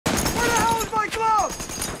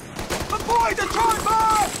Deploy Detroit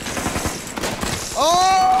bomb!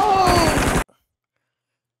 Oh!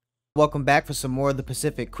 Welcome back for some more of the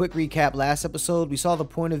Pacific. Quick recap: last episode, we saw the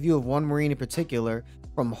point of view of one Marine in particular,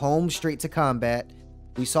 from home straight to combat.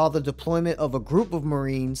 We saw the deployment of a group of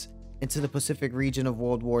Marines into the Pacific region of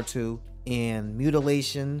World War II, and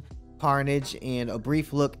mutilation, carnage, and a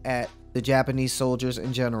brief look at the Japanese soldiers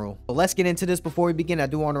in general. But let's get into this. Before we begin, I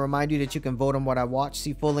do want to remind you that you can vote on what I watch,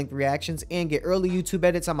 see full-length reactions, and get early YouTube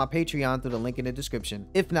edits on my Patreon through the link in the description.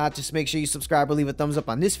 If not, just make sure you subscribe or leave a thumbs up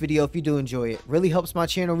on this video if you do enjoy it. Really helps my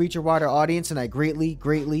channel reach a wider audience, and I greatly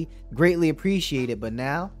appreciate it. But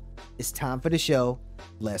now, it's time for the show.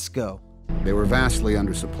 Let's go. They were vastly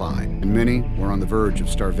undersupplied, and many were on the verge of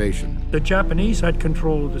starvation. The Japanese had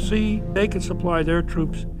control of the sea. They could supply their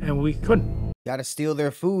troops, and we couldn't. Gotta steal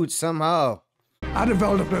their food somehow. I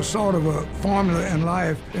developed a sort of a formula in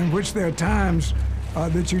life in which there are times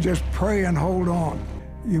that you just pray and hold on.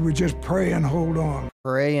 You would just pray and hold on.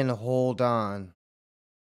 Pray and hold on.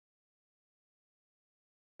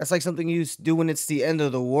 That's like something you do when it's the end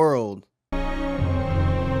of the world.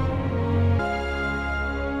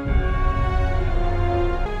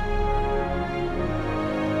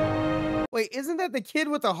 Wait, isn't that the kid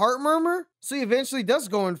with the heart murmur? So he eventually does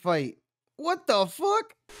go and fight. What the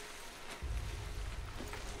fuck?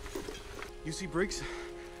 You see Briggs?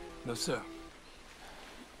 No, sir.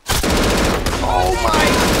 Oh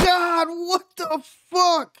my god, what the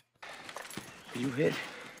fuck? You hit?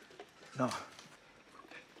 No.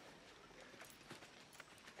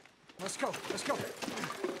 Let's go, let's go.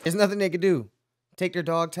 There's nothing they could do. Take their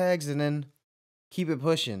dog tags and then keep it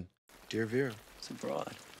pushing. Dear Vera, It's a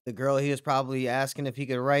broad. The girl he was probably asking if he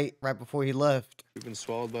could write right before he left. we've been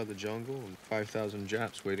swallowed by the jungle and 5,000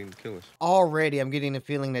 Japs waiting to kill us. Already, I'm getting the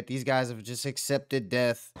feeling that these guys have just accepted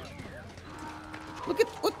death. Look at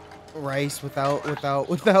what rice without.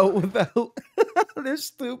 They're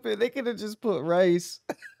stupid. They could have just put rice.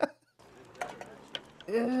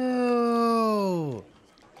 Ew.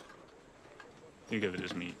 You give it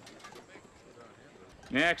as meat.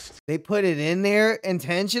 Next. They put it in there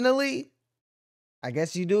intentionally? I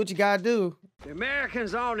guess you do what you gotta do. The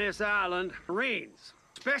Americans on this island, Marines,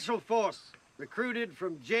 special force, recruited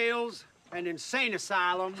from jails and insane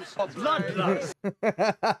asylums for bloodlust.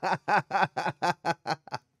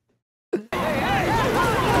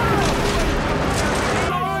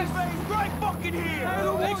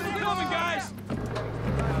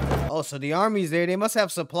 Oh, so the army's there. They must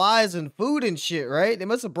have supplies and food and shit, right? They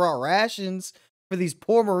must have brought rations for these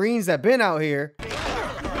poor Marines that been out here.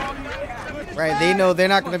 Right, they know they're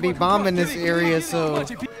not going to be bombing this area, so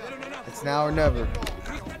it's now or never.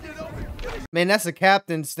 Man, that's a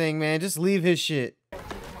captain's thing, man. Just leave his shit.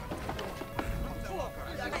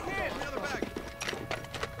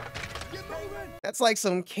 That's like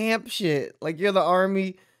some camp shit. Like, you're the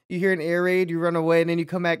army, you hear an air raid, you run away, and then you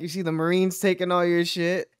come back, you see the Marines taking all your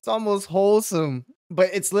shit. It's almost wholesome, but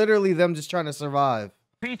it's literally them just trying to survive.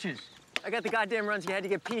 Peaches. I got the goddamn runs. You had to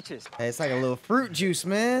get peaches. Hey, it's like a little fruit juice,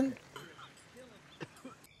 man.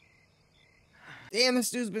 Damn,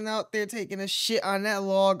 this dude's been out there taking a shit on that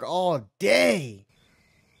log all day.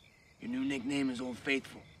 Your new nickname is Old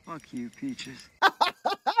Faithful. Fuck you, Peaches.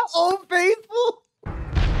 Old Faithful?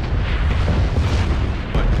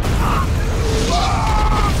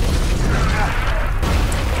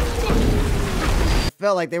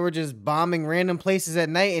 Felt like they were just bombing random places at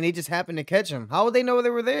night and they just happened to catch them. How would they know they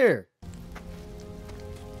were there?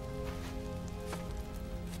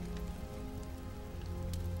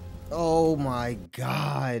 Oh my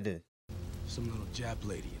god. Some little Jap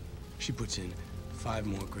lady. She puts in 5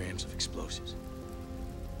 more grams of explosives.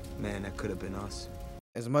 Man, that could have been us.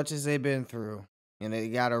 As much as they've been through, and they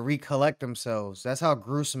gotta recollect themselves. That's how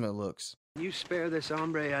gruesome it looks. You spare this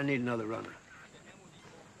hombre, I need another runner.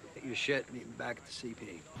 Get your shit, meet him back at the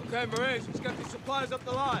CP. Okay, Marines, let's get these supplies up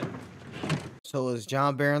the line. So is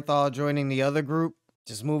John Barenthal joining the other group?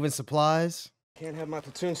 Just moving supplies? Can't have my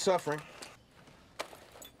platoon suffering.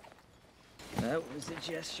 That was a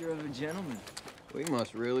gesture of a gentleman. We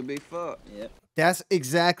must really be fucked. Yep. That's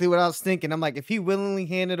exactly what I was thinking. I'm like, if he willingly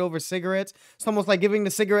handed over cigarettes, it's almost like giving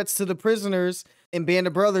the cigarettes to the prisoners in Band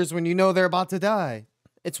of Brothers when you know they're about to die.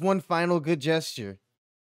 It's one final good gesture.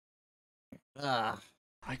 Ah.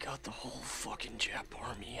 I got the whole fucking Jap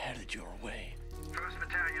army headed your way. 1st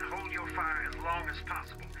Battalion, hold your fire as long as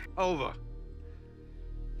possible. Over.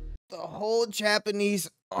 The whole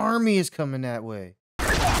Japanese army is coming that way.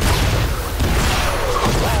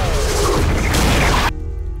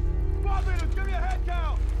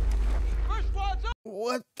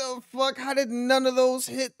 What the fuck? How did none of those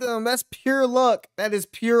hit them? That's pure luck. That is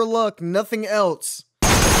pure luck. Nothing else.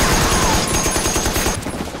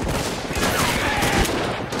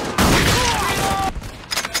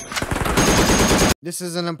 This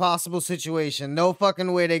is an impossible situation. No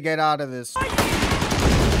fucking way they get out of this.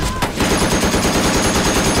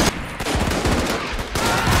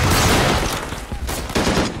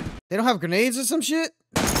 They don't have grenades or some shit?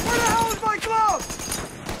 Where the hell is my glove?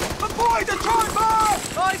 The boy, the turn bar!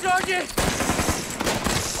 Hi, Sergeant!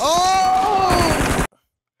 Oh!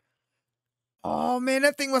 Oh man,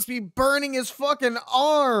 that thing must be burning his fucking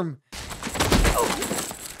arm. Oh!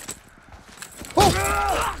 Oh!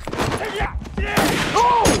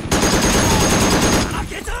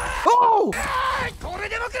 Oh!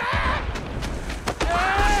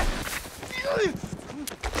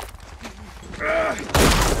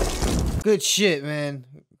 Good shit, man.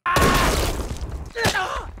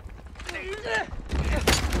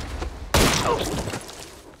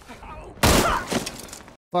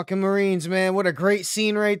 Fucking Marines, man. What a great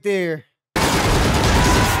scene right there.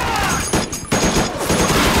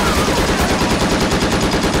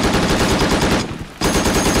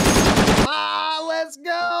 Ah, let's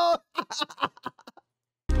go.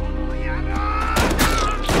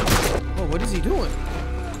 Oh, what is he doing?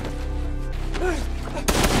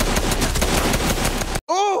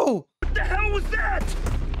 Oh! What the hell was that?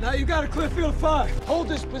 Now you got a clear field of fire. Hold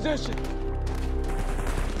this position.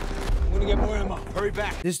 I'm gonna get more ammo. Hurry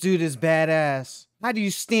back. This dude is badass. How do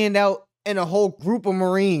you stand out in a whole group of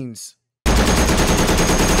Marines?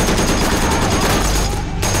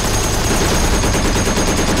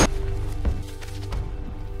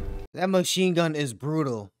 That machine gun is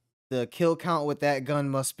brutal. The kill count with that gun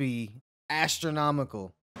must be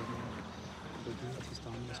astronomical.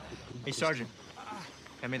 Hey, Sergeant.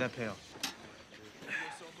 Hand me that pail.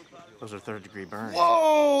 Those are third-degree burns.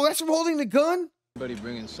 Whoa, that's from holding the gun? Anybody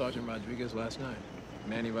bringing Sergeant Rodriguez last night?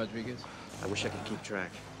 Manny Rodriguez? I wish I could keep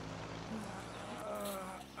track.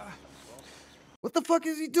 What the fuck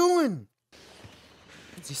is he doing?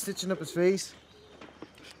 Is he stitching up his face?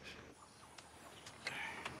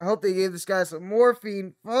 I hope they gave this guy some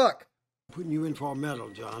morphine. Fuck. Putting you in for a medal,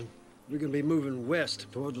 John. You're gonna be moving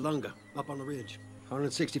west toward Lunga, up on the ridge.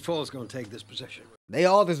 164 is gonna take this position. They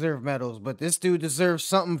all deserve medals, but this dude deserves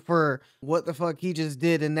something for what the fuck he just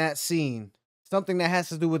did in that scene. Something that has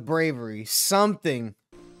to do with bravery. Something.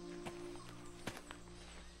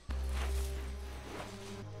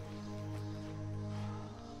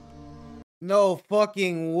 No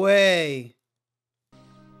fucking way.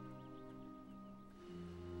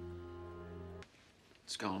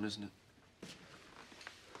 It's gone, isn't it?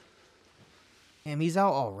 Damn, he's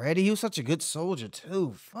out already? He was such a good soldier,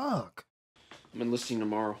 too. Fuck. I'm enlisting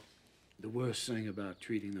tomorrow. The worst thing about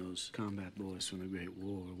treating those combat boys from the Great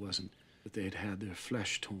War wasn't that they had had their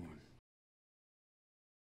flesh torn.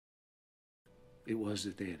 It was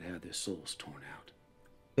that they had had their souls torn out.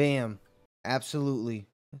 Bam. Absolutely.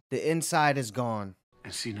 The inside is gone.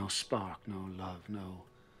 And see no spark, no love, no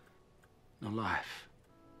life.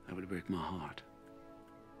 That would break my heart.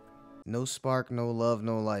 No spark, no love,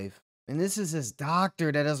 no life. And this is his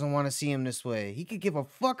doctor that doesn't want to see him this way. He could give a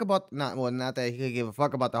fuck about, not that he could give a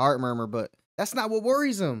fuck about the heart murmur, but that's not what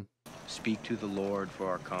worries him. Speak to the Lord for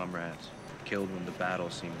our comrades, killed when the battle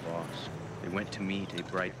seemed lost. They went to meet a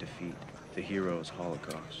bright defeat, the hero's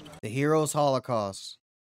holocaust. The hero's holocaust.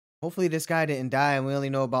 Hopefully this guy didn't die and we only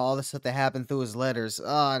know about all the stuff that happened through his letters.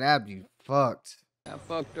 Oh, that'd be fucked. How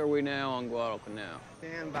fucked are we now on Guadalcanal?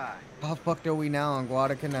 Stand by. How fucked are we now on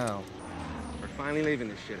Guadalcanal? We're finally leaving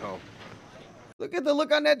this shithole. Look at the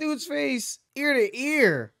look on that dude's face. Ear to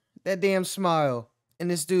ear. That damn smile. And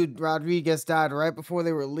this dude, Rodriguez, died right before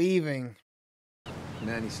they were leaving.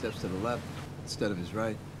 Manny steps to the left instead of his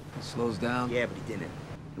right. He slows down. Yeah, but he didn't.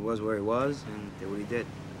 He was where he was and did what he did.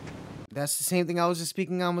 That's the same thing I was just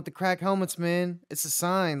speaking on with the crack helmets, man. It's a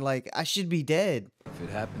sign, like, I should be dead. If it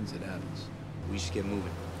happens, it happens. We just get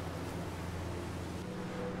moving.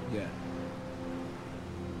 Yeah.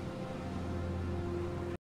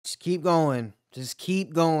 Just keep going. Just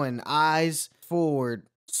keep going. Eyes forward.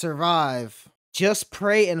 Survive. Just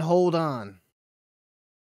pray and hold on.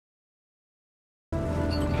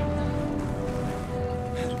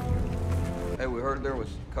 Hey, we heard there was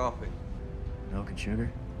coffee. Milk and sugar?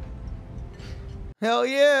 Hell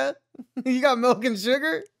yeah. You got milk and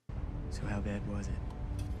sugar? So how bad was it?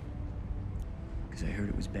 Because I heard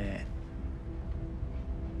it was bad.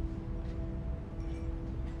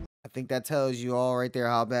 I think that tells you all right there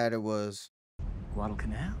how bad it was.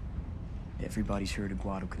 Guadalcanal? Everybody's heard of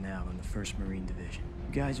Guadalcanal in the 1st Marine Division.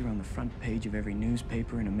 You guys are on the front page of every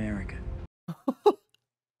newspaper in America.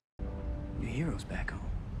 You're heroes back home.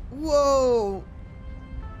 Whoa!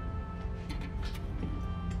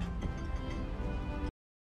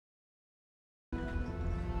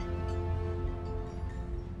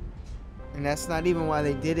 And that's not even why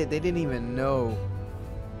they did it. They didn't even know.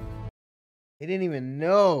 They didn't even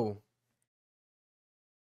know.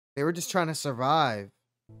 They were just trying to survive.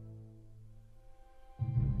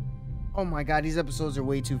 Oh my God, these episodes are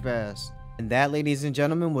way too fast. And that, ladies and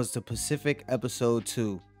gentlemen, was the Pacific episode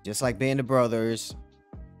 2. Just like Band of Brothers,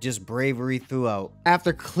 just bravery throughout.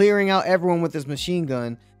 After clearing out everyone with his machine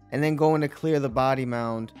gun and then going to clear the body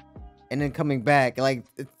mound and then coming back, like,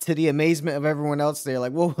 to the amazement of everyone else there,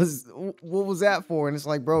 like, what was that for? And it's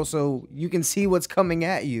like, bro, so you can see what's coming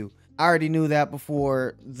at you. I already knew that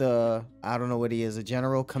before the, I don't know what he is, a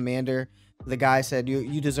general commander. The guy said,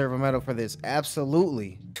 you deserve a medal for this.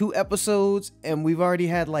 Absolutely. 2 episodes and we've already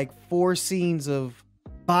had like 4 scenes of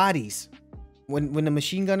bodies. When the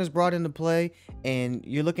machine gun is brought into play and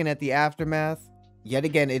you're looking at the aftermath, yet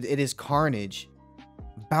again, it is carnage.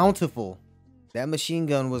 Bountiful. That machine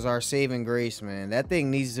gun was our saving grace, man. That thing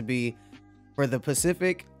needs to be, for the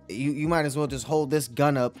Pacific, you might as well just hold this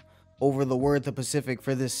gun up over the word the Pacific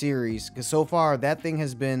for this series, because so far that thing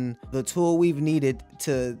has been the tool we've needed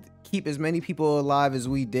to keep as many people alive as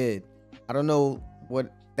we did. I don't know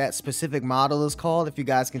what that specific model is called. If you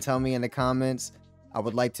guys can tell me in the comments, I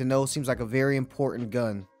would like to know. Seems like a very important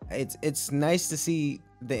gun. It's nice to see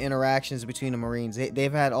the interactions between the Marines.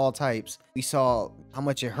 They've had all types. We saw how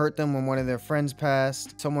much it hurt them when one of their friends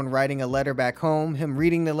passed. Someone writing a letter back home, him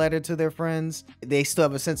reading the letter to their friends. They still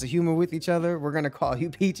have a sense of humor with each other. We're gonna call you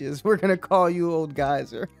Peaches. We're gonna call you Old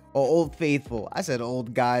Geyser. Or Old Faithful. I said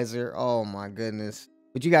Old Geyser. Oh my goodness.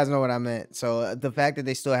 But you guys know what I meant. So the fact that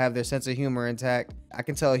they still have their sense of humor intact, I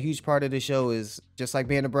can tell a huge part of the show is just like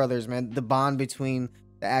Band of Brothers, man. The bond between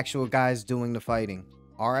the actual guys doing the fighting.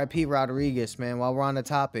 R.I.P. Rodriguez, man. While we're on the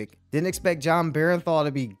topic, didn't expect John Barenthal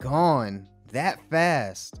to be gone that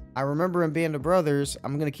fast. I remember in Band of Brothers,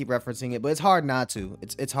 I'm gonna keep referencing it, but it's hard not to.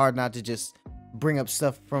 It's hard not to just bring up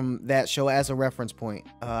stuff from that show as a reference point.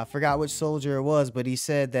 I forgot which soldier it was, but he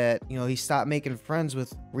said that, you know, he stopped making friends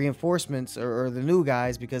with reinforcements or the new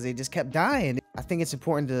guys because they just kept dying. I think it's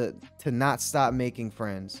important to not stop making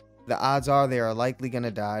friends. The odds are they are likely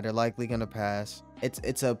gonna die. They're likely gonna pass.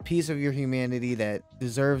 It's a piece of your humanity that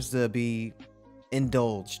deserves to be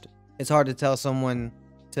indulged. It's hard to tell someone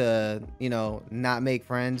to, you know, not make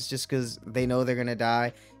friends just because they know they're gonna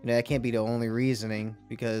die. You know, that can't be the only reasoning,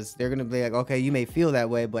 because they're gonna be like, okay, you may feel that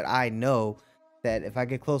way, but I know that if I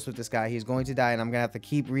get close with this guy, he's going to die, and I'm gonna have to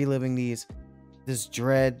keep reliving this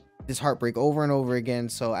dread, this heartbreak over and over again.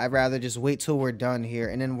 So I'd rather just wait till we're done here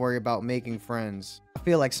and then worry about making friends. I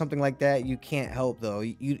feel like something like that you can't help though.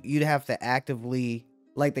 You'd have to actively,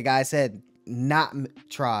 like the guy said, not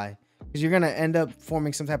try. Because you're going to end up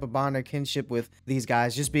forming some type of bond or kinship with these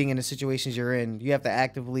guys just being in the situations you're in. You have to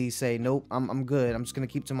actively say, nope, I'm good. I'm just going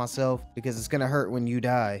to keep to myself because it's going to hurt when you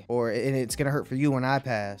die, or it's going to hurt for you when I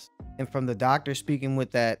pass. And from the doctor speaking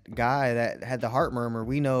with that guy that had the heart murmur,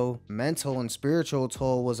 we know mental and spiritual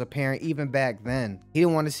toll was apparent even back then. He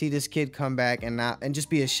didn't want to see this kid come back and just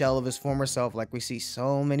be a shell of his former self like we see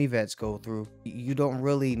so many vets go through. You don't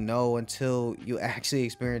really know until you actually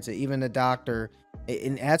experience it. Even the doctor,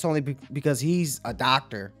 and that's only because he's a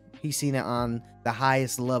doctor. He's seen it on the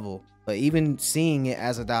highest level. But even seeing it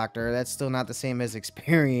as a doctor, that's still not the same as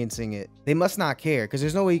experiencing it. They must not care, because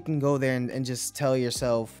there's no way you can go there and just tell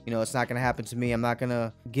yourself, you know, it's not going to happen to me. I'm not going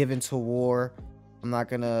to give into war. I'm not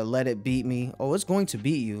going to let it beat me. Oh, it's going to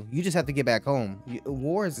beat you. You just have to get back home.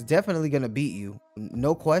 War is definitely going to beat you.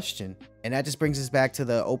 No question. And that just brings us back to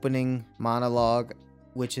the opening monologue,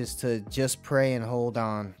 which is to just pray and hold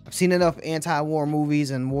on. I've seen enough anti-war movies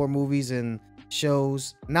and war movies and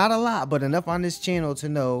shows, not a lot, but enough on this channel to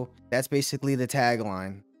know that's basically the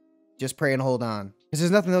tagline. Just pray and hold on, because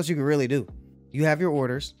there's nothing else you can really do. You have your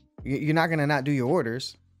orders. You're not gonna not do your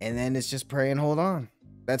orders, and then it's just pray and hold on.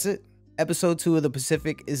 That's it. Episode 2 of the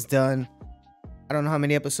Pacific is done. I don't know how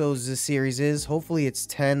many episodes this series is. Hopefully it's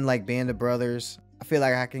 10 like Band of Brothers. I feel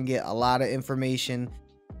like I can get a lot of information,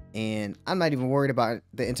 and I'm not even worried about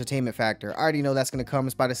the entertainment factor. I already know that's going to come.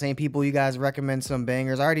 It's by the same people you guys recommend some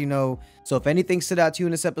bangers. I already know. So if anything stood out to you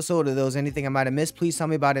in this episode, or there was anything I might have missed, please tell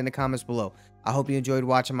me about it in the comments below. I hope you enjoyed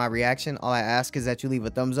watching my reaction. All I ask is that you leave a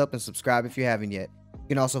thumbs up and subscribe if you haven't yet. You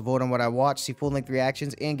can also vote on what I watch, see full-length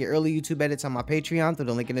reactions, and get early YouTube edits on my Patreon through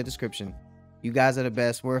the link in the description. You guys are the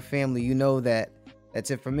best. We're a family. You know that.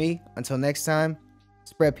 That's it for me. Until next time,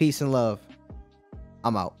 spread peace and love.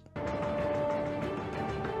 I'm out.